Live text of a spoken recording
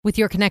With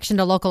your connection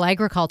to local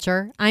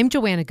agriculture, I'm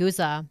Joanna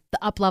Guza. The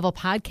Uplevel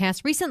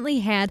podcast recently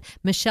had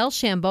Michelle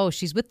Chambeau.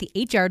 She's with the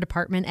HR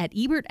department at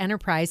Ebert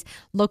Enterprise,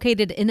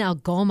 located in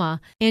Algoma,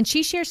 and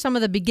she shares some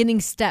of the beginning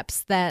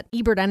steps that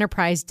Ebert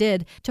Enterprise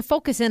did to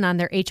focus in on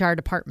their HR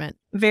department.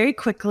 Very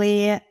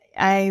quickly,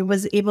 I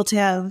was able to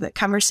have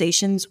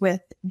conversations with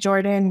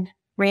Jordan,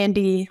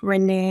 Randy,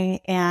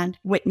 Renee, and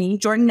Whitney.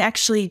 Jordan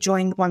actually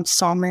joined once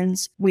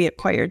Salmons. We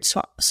acquired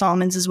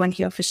Salmons is when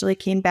he officially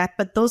came back,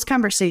 but those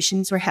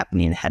conversations were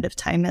happening ahead of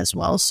time as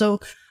well. So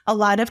a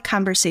lot of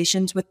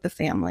conversations with the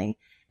family.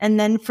 And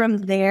then from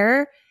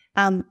there,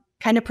 kind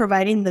of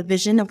providing the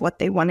vision of what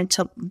they wanted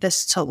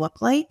this to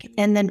look like.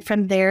 And then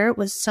from there,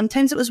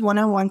 sometimes it was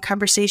one-on-one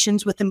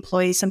conversations with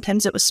employees.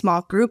 Sometimes it was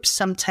small groups.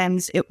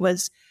 Sometimes it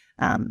was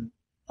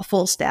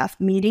full staff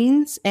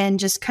meetings, and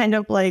just kind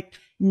of like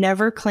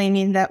never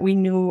claiming that we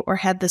knew or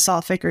had this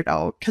all figured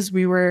out, because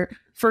we were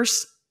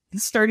first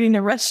starting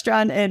a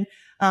restaurant and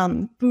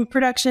food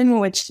production,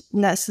 which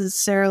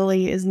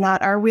necessarily is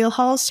not our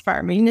wheelhouse.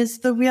 Farming is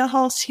the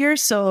wheelhouse here.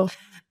 So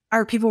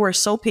our people were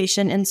so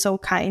patient and so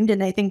kind.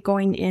 And I think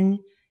going in,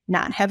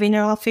 not having it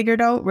all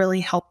figured out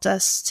really helped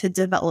us to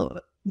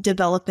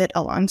develop it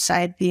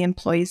alongside the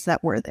employees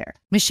that were there.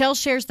 Michelle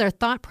shares their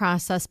thought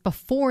process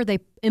before they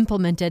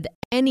implemented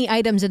any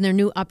items in their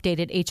new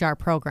updated HR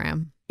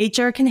program.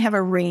 HR can have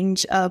a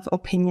range of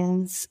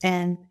opinions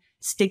and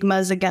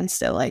stigmas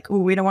against it. Like, oh,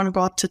 we don't want to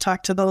go up to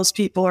talk to those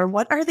people. Or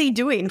what are they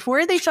doing? Who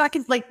are they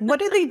talking? Like, what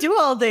do they do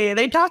all day?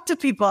 They talk to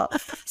people.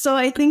 So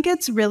I think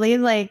it's really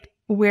like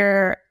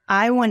where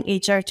I want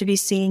HR to be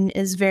seen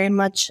is very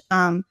much,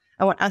 I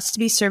want us to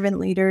be servant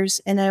leaders,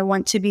 and I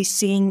want to be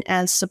seen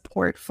as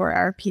support for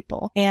our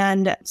people.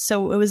 And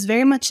so it was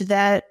very much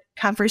that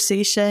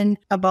conversation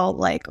about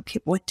like, okay,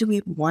 what do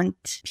we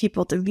want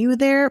people to view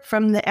there?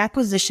 From the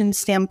acquisition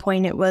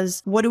standpoint, it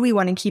was, what do we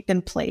want to keep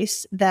in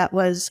place that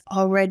was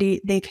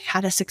already, they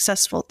had a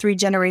successful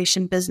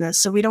 3-generation business.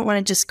 So we don't want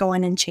to just go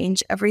in and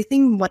change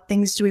everything. What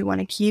things do we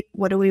want to keep?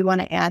 What do we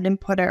want to add and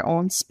put our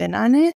own spin on it?